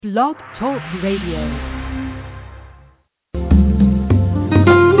Blog Talk Radio.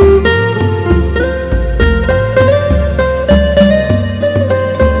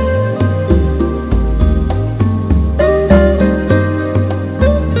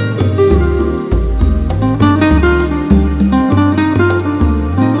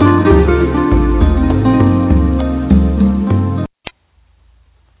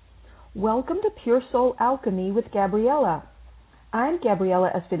 Welcome to Pure Soul Alchemy with Gabriella. I'm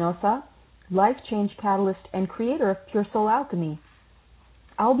Gabriella Espinosa, life change catalyst and creator of Pure Soul Alchemy.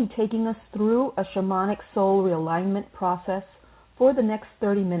 I'll be taking us through a shamanic soul realignment process for the next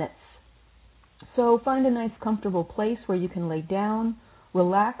 30 minutes. So find a nice comfortable place where you can lay down,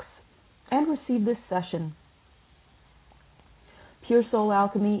 relax, and receive this session. Pure Soul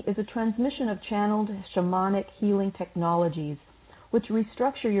Alchemy is a transmission of channeled shamanic healing technologies which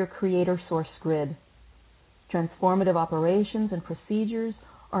restructure your creator source grid. Transformative operations and procedures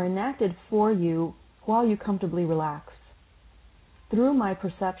are enacted for you while you comfortably relax. Through my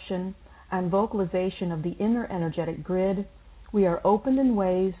perception and vocalization of the inner energetic grid, we are opened in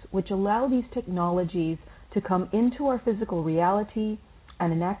ways which allow these technologies to come into our physical reality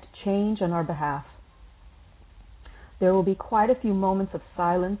and enact change on our behalf. There will be quite a few moments of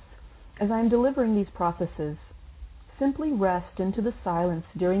silence as I am delivering these processes. Simply rest into the silence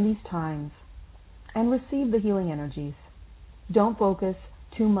during these times and receive the healing energies. Don't focus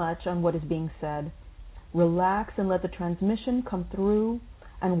too much on what is being said. Relax and let the transmission come through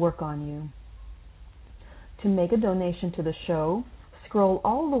and work on you. To make a donation to the show, scroll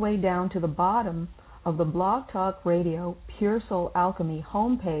all the way down to the bottom of the Blog Talk Radio Pure Soul Alchemy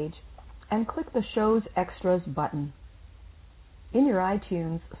homepage and click the show's extras button. In your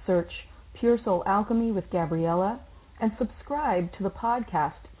iTunes, search Pure Soul Alchemy with Gabriella and subscribe to the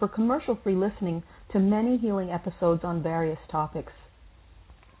podcast for commercial-free listening to many healing episodes on various topics.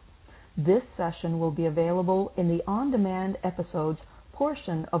 This session will be available in the on-demand episodes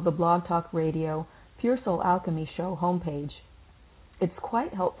portion of the Blog Talk Radio Pure Soul Alchemy show homepage. It's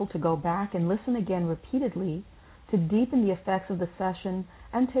quite helpful to go back and listen again repeatedly to deepen the effects of the session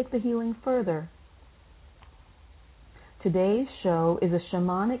and take the healing further. Today's show is a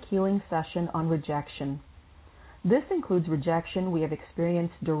shamanic healing session on rejection. This includes rejection we have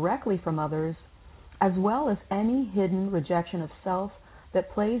experienced directly from others, as well as any hidden rejection of self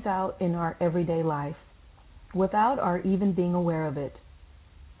that plays out in our everyday life, without our even being aware of it.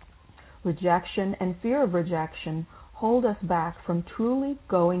 Rejection and fear of rejection hold us back from truly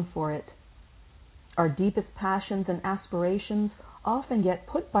going for it. Our deepest passions and aspirations often get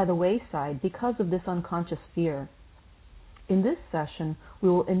put by the wayside because of this unconscious fear. In this session, we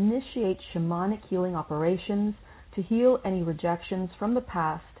will initiate shamanic healing operations to heal any rejections from the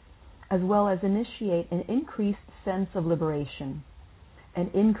past, as well as initiate an increased sense of liberation, an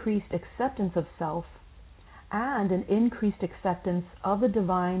increased acceptance of self, and an increased acceptance of the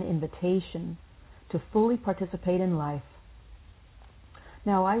divine invitation to fully participate in life.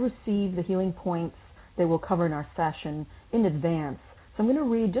 Now, I received the healing points that we'll cover in our session in advance, so I'm going to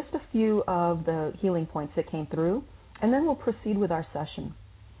read just a few of the healing points that came through, and then we'll proceed with our session.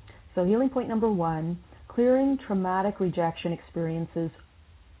 So healing point number 1, clearing traumatic rejection experiences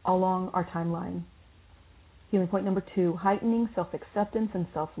along our timeline. Healing point number 2, heightening self-acceptance and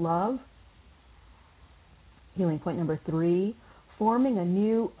self-love. Healing point number 3, forming a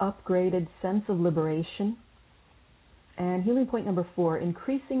new upgraded sense of liberation. And healing point number 4,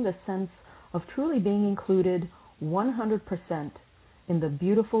 increasing the sense of truly being included 100% in the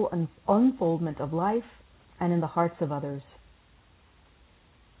beautiful unfoldment of life and in the hearts of others.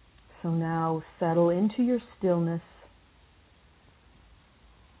 So now settle into your stillness.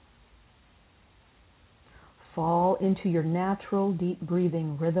 Fall into your natural deep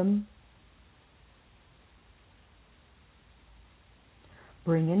breathing rhythm.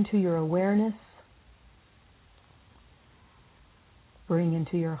 Bring into your awareness. Bring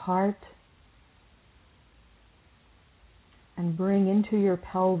into your heart. And bring into your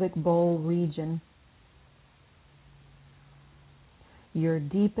pelvic bowl region your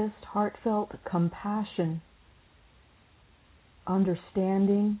deepest heartfelt compassion,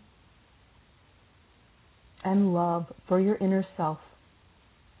 understanding, and love for your inner self.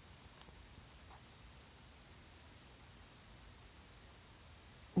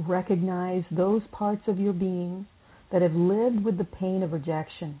 Recognize those parts of your being that have lived with the pain of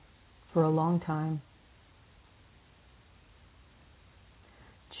rejection for a long time.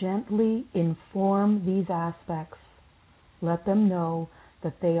 Gently inform these aspects. Let them know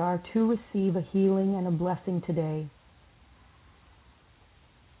that they are to receive a healing and a blessing today.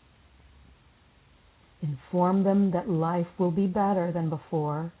 Inform them that life will be better than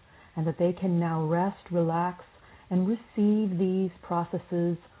before and that they can now rest, relax, and receive these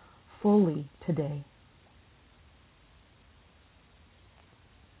processes fully today.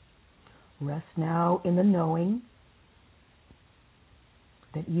 Rest now in the knowing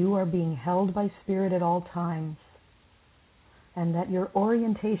that you are being held by Spirit at all times and that your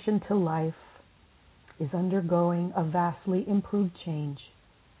orientation to life is undergoing a vastly improved change.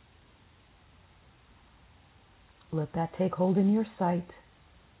 Let that take hold in your sight,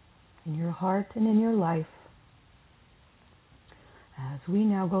 in your heart, and in your life as we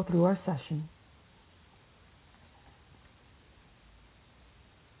now go through our session.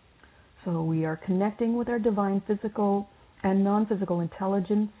 So we are connecting with our divine physical and non-physical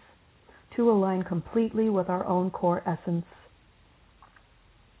intelligence to align completely with our own core essence.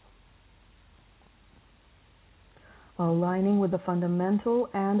 Aligning with the fundamental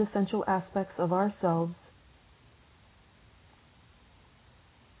and essential aspects of ourselves.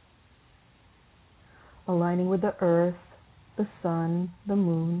 Aligning with the earth, the sun, the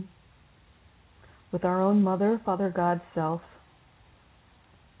moon, with our own Mother, Father God self,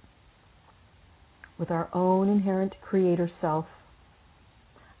 with our own inherent Creator self,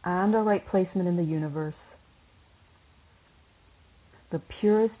 and our right placement in the universe. The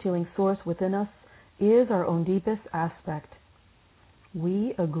purest healing source within us is our own deepest aspect.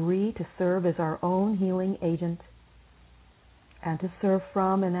 We agree to serve as our own healing agent and to serve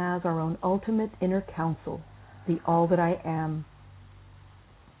from and as our own ultimate inner counsel, the All That I Am.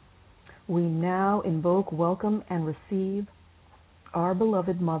 We now invoke, welcome, and receive our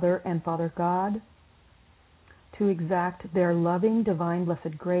beloved Mother and Father God to exact their loving, divine,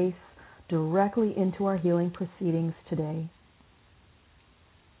 blessed grace directly into our healing proceedings today.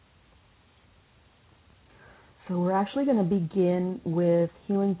 So we're actually going to begin with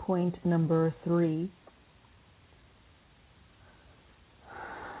healing point number 3.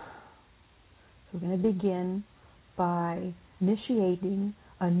 So we're going to begin by initiating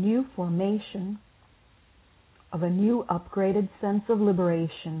a new formation of a new upgraded sense of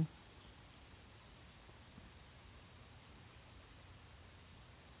liberation.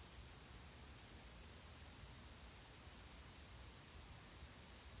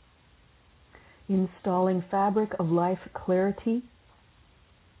 Installing fabric of life clarity.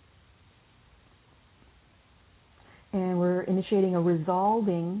 And we're initiating a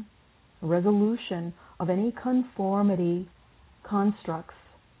resolution of any conformity constructs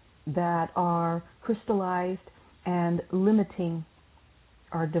that are crystallized and limiting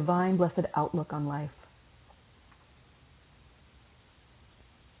our divine blessed outlook on life.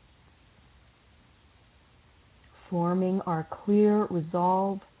 Forming our clear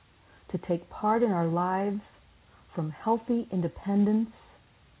resolve to take part in our lives from healthy independence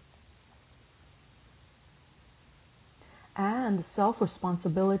and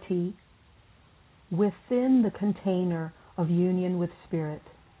self-responsibility within the container of union with Spirit.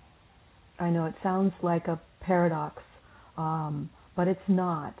 I know it sounds like a paradox, but it's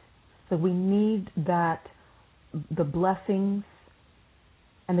not. So we need that, the blessings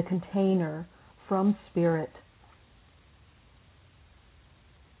and the container from Spirit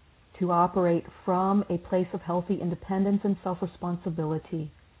to operate from a place of healthy independence and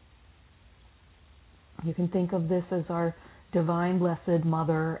self-responsibility. You can think of this as our divine blessed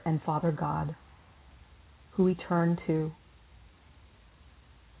Mother and Father God, who we turn to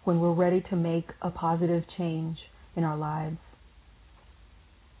when we're ready to make a positive change in our lives.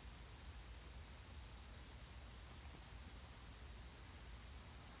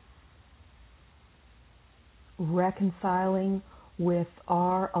 Reconciling with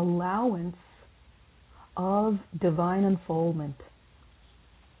our allowance of divine unfoldment.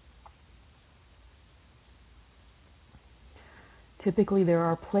 Typically, there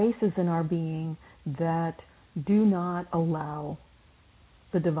are places in our being that do not allow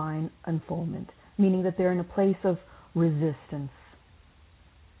the divine unfoldment, meaning that they're in a place of resistance,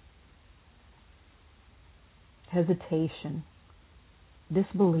 hesitation,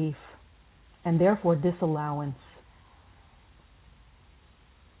 disbelief, and therefore disallowance.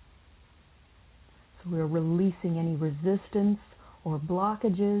 So we're releasing any resistance or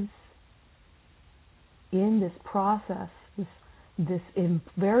blockages in this process, this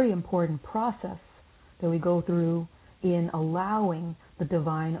very important process that we go through in allowing the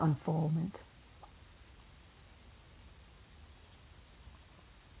divine unfoldment.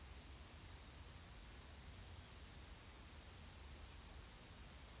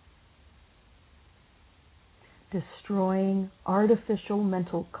 Destroying artificial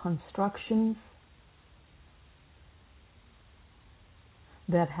mental constructions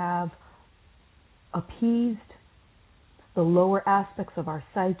that have appeased the lower aspects of our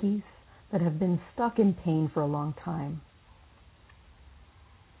psyches that have been stuck in pain for a long time.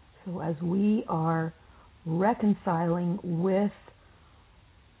 So as we are reconciling with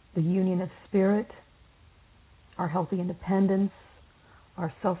the union of spirit, our healthy independence,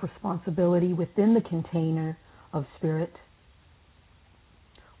 our self-responsibility within the container of spirit,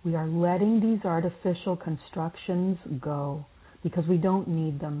 we are letting these artificial constructions go because we don't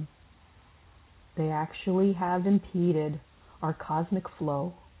need them. They actually have impeded our cosmic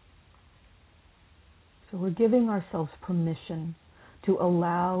flow. So we're giving ourselves permission to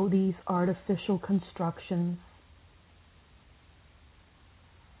allow these artificial constructions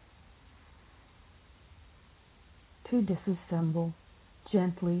to disassemble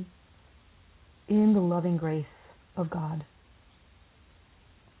gently in the loving grace of God.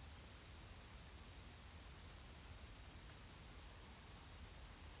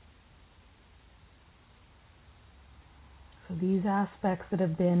 So these aspects that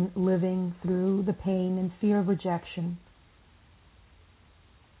have been living through the pain and fear of rejection,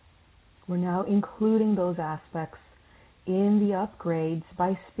 we're now including those aspects in the upgrades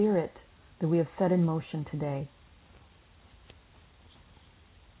by spirit that we have set in motion today.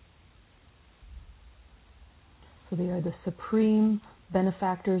 So they are the supreme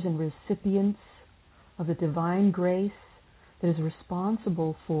benefactors and recipients of the divine grace that is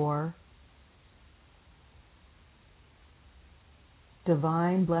responsible for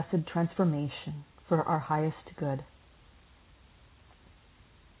divine blessed transformation for our highest good.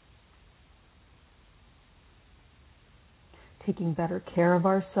 Taking better care of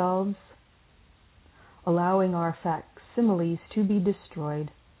ourselves, allowing our facsimiles to be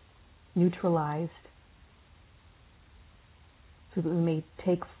destroyed, neutralized, so that we may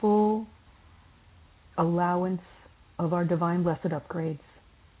take full allowance of our divine blessed upgrades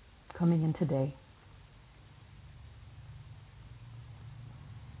coming in today.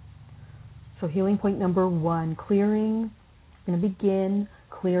 So healing point number 1, clearing. We're going to begin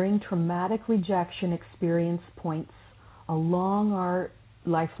clearing traumatic rejection experience points along our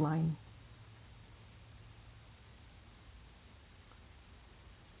lifeline.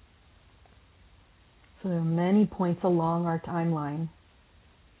 So there are many points along our timeline,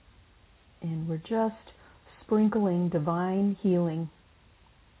 and we're just sprinkling divine healing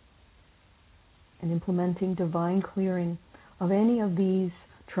and implementing divine clearing of any of these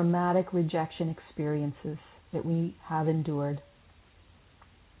traumatic rejection experiences that we have endured.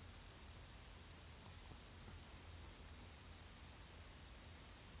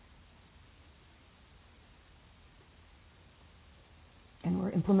 And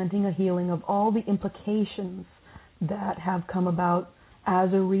we're implementing a healing of all the implications that have come about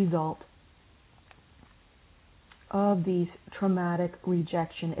as a result of these traumatic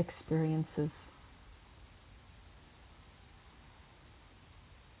rejection experiences.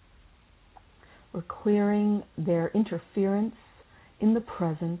 We're clearing their interference in the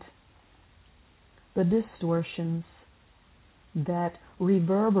present, the distortions that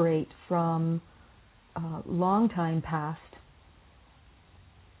reverberate from long time past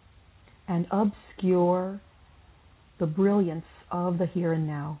and obscure the brilliance of the here and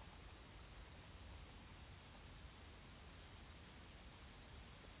now.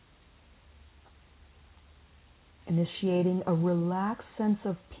 Initiating a relaxed sense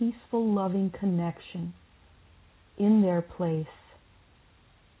of peaceful, loving connection in their place.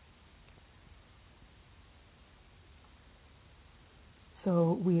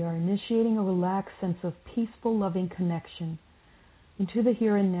 So we are initiating a relaxed sense of peaceful, loving connection into the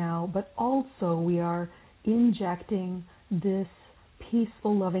here and now, but also we are injecting this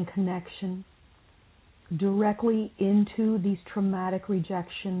peaceful, loving connection directly into these traumatic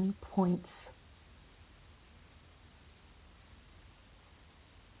rejection points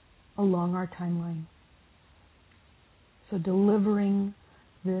along our timeline. So delivering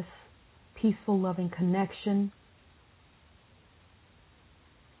this peaceful, loving connection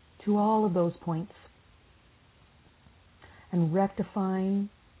to all of those points and rectifying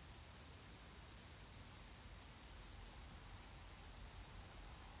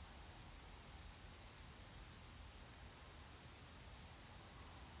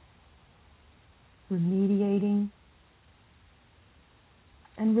remediating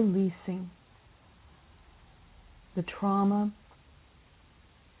and releasing the trauma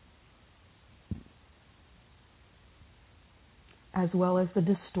as well as the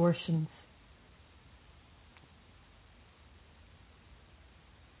distortions.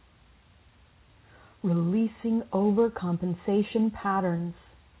 Releasing overcompensation patterns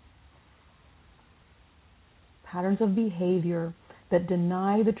of behavior that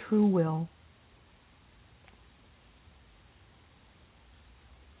deny the true will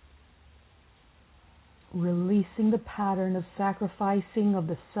releasing the pattern of sacrificing of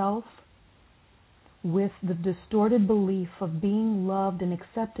the self with the distorted belief of being loved and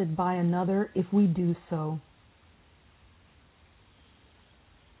accepted by another if we do so.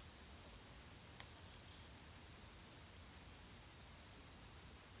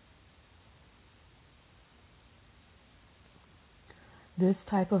 This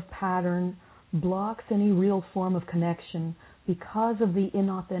type of pattern blocks any real form of connection because of the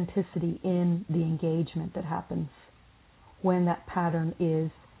inauthenticity in the engagement that happens when that pattern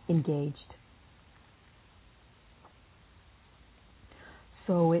is engaged.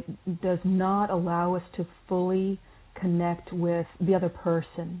 So it does not allow us to fully connect with the other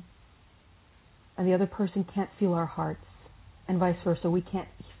person. And the other person can't feel our hearts, and vice versa. We can't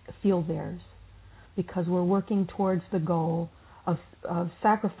feel theirs because we're working towards the goal of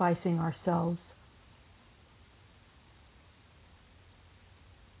sacrificing ourselves.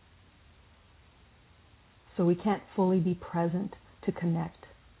 So we can't fully be present to connect.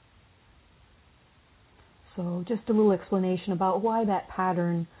 So just a little explanation about why that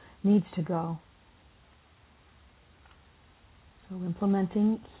pattern needs to go. So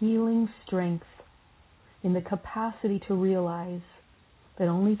implementing healing strength in the capacity to realize that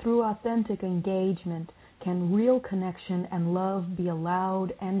only through authentic engagement can real connection and love be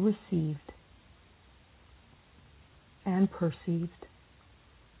allowed and received and perceived.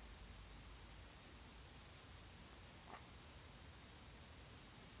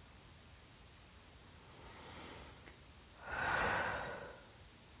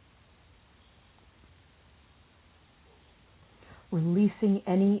 Releasing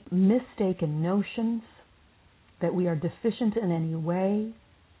any mistaken notions that we are deficient in any way,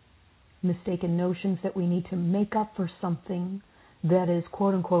 mistaken notions that we need to make up for something that is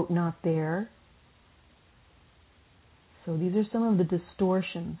quote-unquote not there. So these are some of the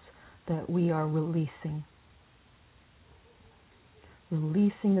distortions that we are releasing.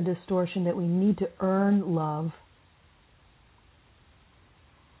 Releasing the distortion that we need to earn love.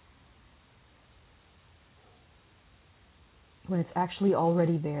 When it's actually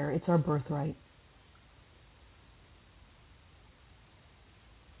already there, it's our birthright.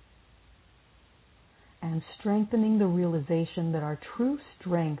 And strengthening the realization that our true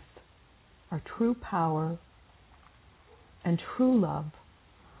strength, our true power, and true love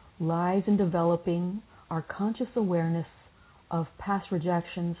lies in developing our conscious awareness of past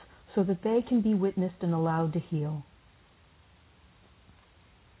rejections so that they can be witnessed and allowed to heal.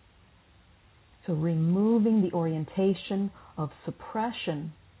 So removing the orientation of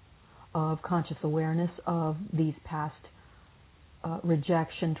suppression of conscious awareness of these past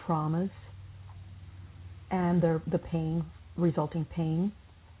rejection traumas and the pain, resulting pain.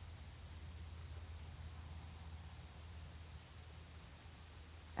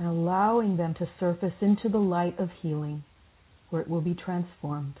 And allowing them to surface into the light of healing where it will be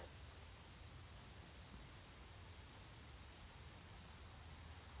transformed.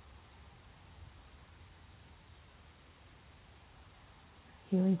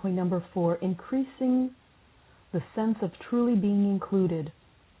 Healing point number 4, increasing the sense of truly being included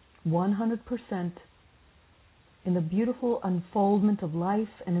 100% in the beautiful unfoldment of life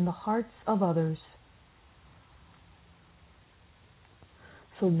and in the hearts of others.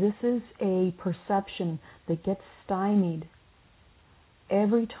 So this is a perception that gets stymied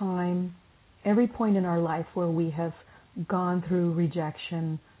every time, every point in our life where we have gone through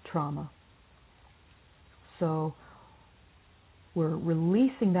rejection trauma. So we're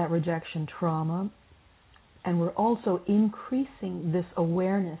releasing that rejection trauma, and we're also increasing this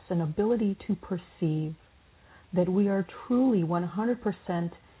awareness and ability to perceive that we are truly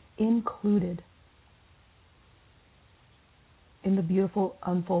 100% included in the beautiful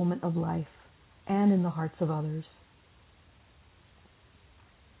unfoldment of life and in the hearts of others.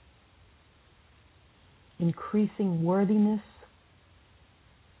 Increasing worthiness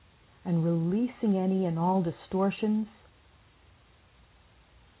and releasing any and all distortions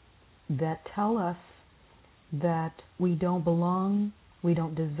that tell us that we don't belong, we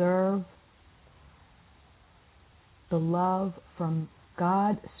don't deserve the love from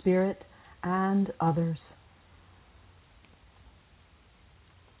God, Spirit, and others.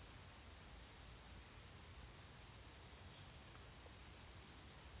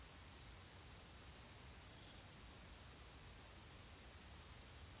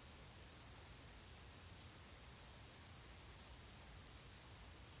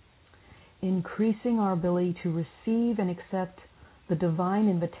 Increasing our ability to receive and accept the divine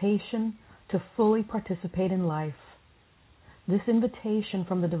invitation to fully participate in life. This invitation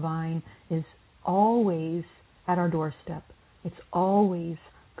from the divine is always at our doorstep. It's always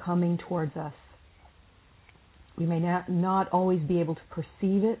coming towards us. We may not always be able to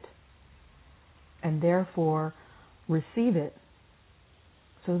perceive it and therefore receive it.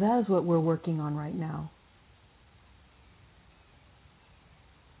 So that is what we're working on right now.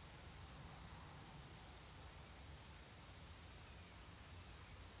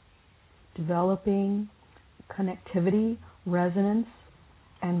 Developing connectivity, resonance,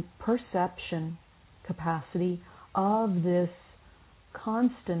 and perception capacity of this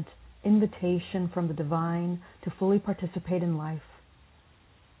constant invitation from the divine to fully participate in life.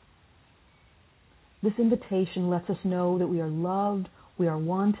 This invitation lets us know that we are loved, we are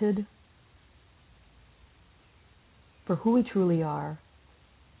wanted for who we truly are.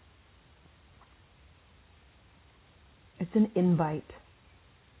 It's an invite.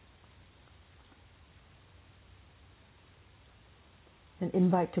 An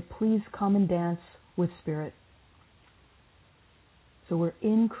invite to please come and dance with Spirit. So we're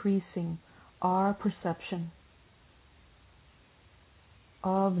increasing our perception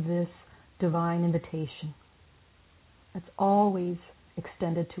of this divine invitation that's always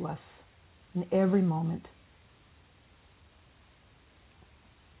extended to us in every moment.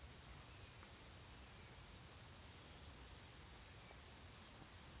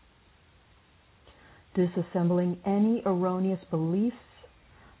 Disassembling any erroneous beliefs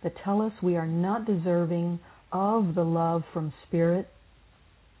that tell us we are not deserving of the love from Spirit.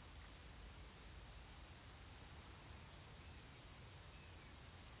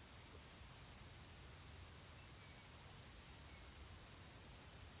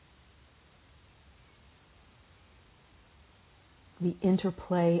 The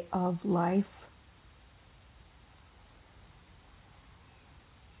interplay of life.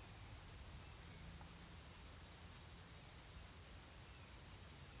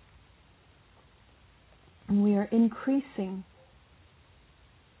 And we are increasing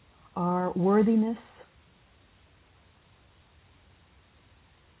our worthiness,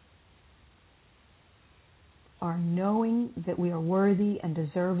 our knowing that we are worthy and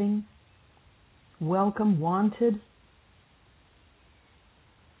deserving, welcome, wanted.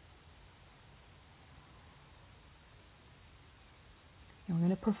 And we're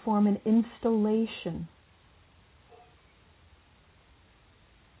going to perform an installation.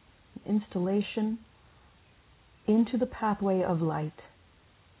 Into the pathway of light.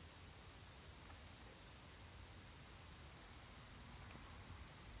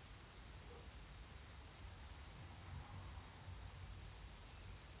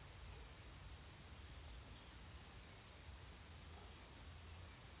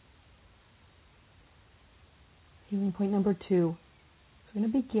 Healing point number 2. We're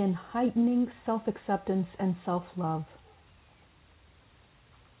going to begin heightening self-acceptance and self-love.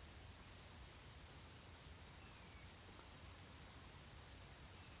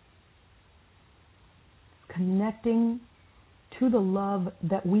 Connecting to the love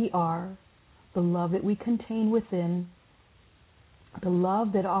that we are, the love that we contain within, the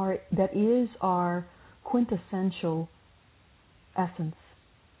love that is our quintessential essence.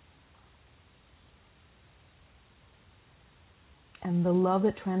 And the love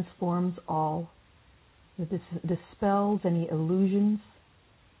that transforms all, that dispels any illusions,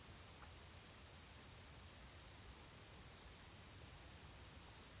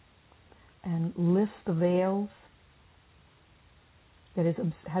 and lifts the veils that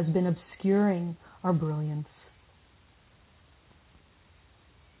has been obscuring our brilliance.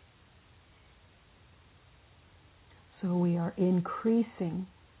 So we are increasing,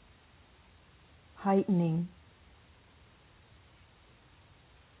 heightening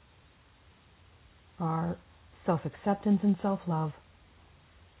our self-acceptance and self-love.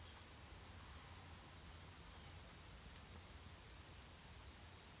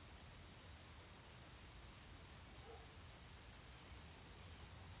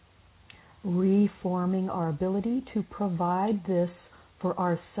 Reforming our ability to provide this for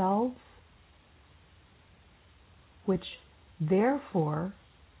ourselves, which therefore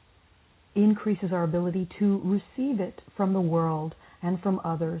increases our ability to receive it from the world and from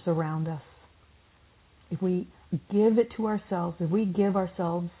others around us. If we give it to ourselves, if we give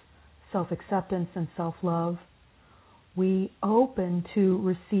ourselves self-acceptance and self-love, we open to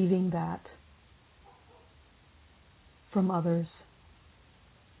receiving that from others.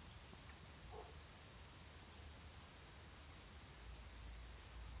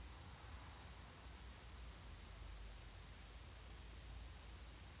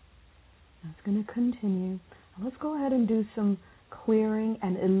 That's going to continue. Now let's go ahead and do some clearing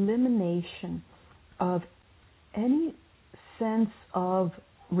and elimination of any sense of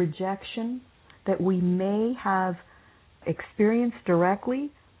rejection that we may have experienced directly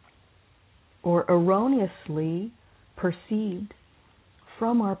or erroneously perceived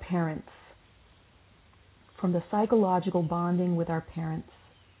from our parents, from the psychological bonding with our parents,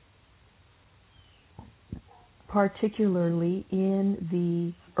 particularly in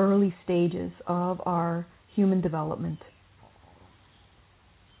the early stages of our human development.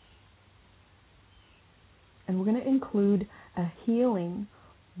 And we're going to include a healing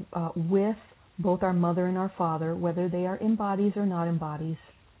with both our mother and our father, whether they are in bodies or not in bodies.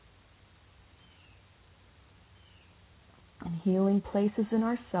 And healing places in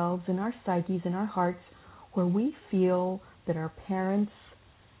ourselves, in our psyches, in our hearts, where we feel that our parents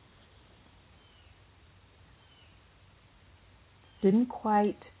didn't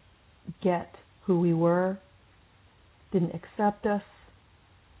quite get who we were, didn't accept us,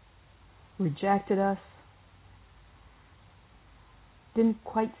 rejected us, didn't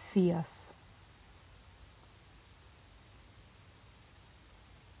quite see us.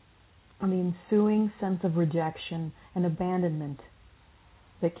 And the ensuing sense of rejection and abandonment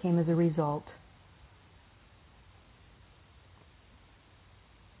that came as a result.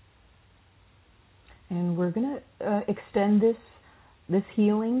 And we're going to extend this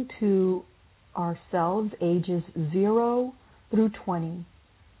healing to ourselves, ages 0 through 20,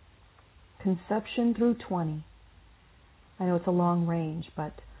 conception through 20. I know it's a long range,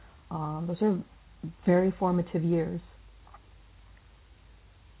 but those are very formative years.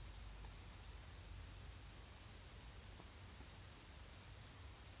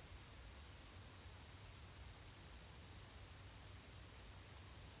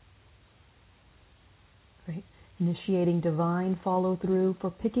 Right? Initiating divine follow-through for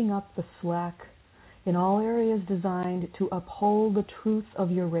picking up the slack in all areas designed to uphold the truth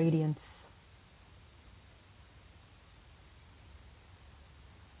of your radiance.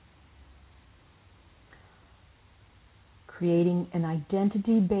 Creating an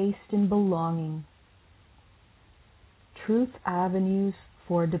identity based in belonging. Truth avenues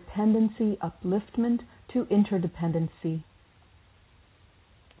for dependency upliftment to interdependency.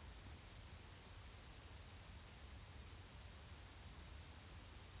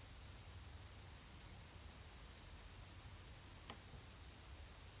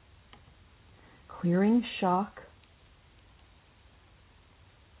 Clearing shock.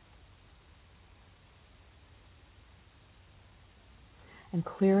 And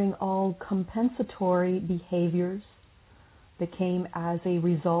clearing all compensatory behaviors that came as a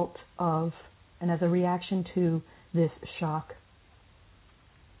result of and as a reaction to this shock.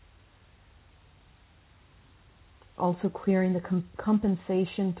 Also clearing the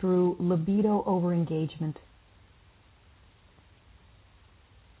compensation through libido overengagement.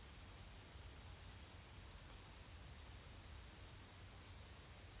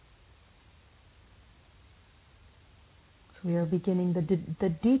 We are beginning the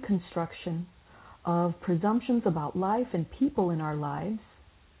deconstruction of presumptions about life and people in our lives,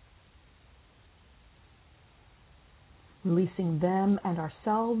 releasing them and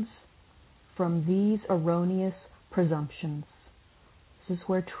ourselves from these erroneous presumptions. This is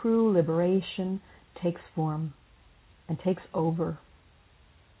where true liberation takes form and takes over.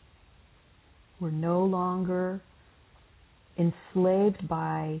 We're no longer enslaved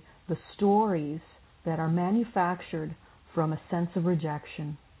by the stories that are manufactured from a sense of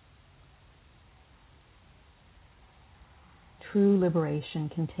rejection. True liberation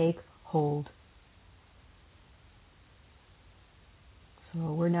can take hold.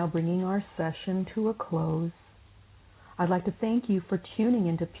 So we're now bringing our session to a close. I'd like to thank you for tuning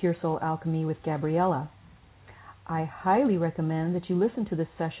into Pure Soul Alchemy with Gabriella. I highly recommend that you listen to this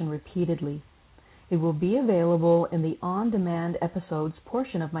session repeatedly. It will be available in the on-demand episodes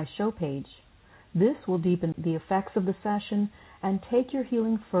portion of my show page. This will deepen the effects of the session and take your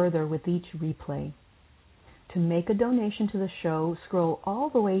healing further with each replay. To make a donation to the show, scroll all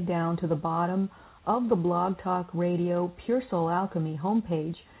the way down to the bottom of the Blog Talk Radio Pure Soul Alchemy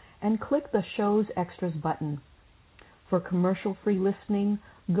homepage and click the Show's Extras button. For commercial-free listening,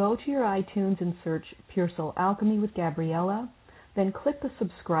 go to your iTunes and search Pure Soul Alchemy with Gabriella, then click the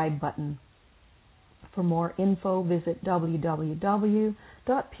subscribe button. For more info, visit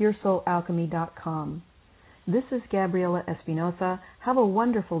www.puresoulalchemy.com. This is Gabriella Espinosa. Have a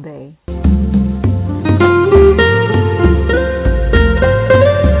wonderful day.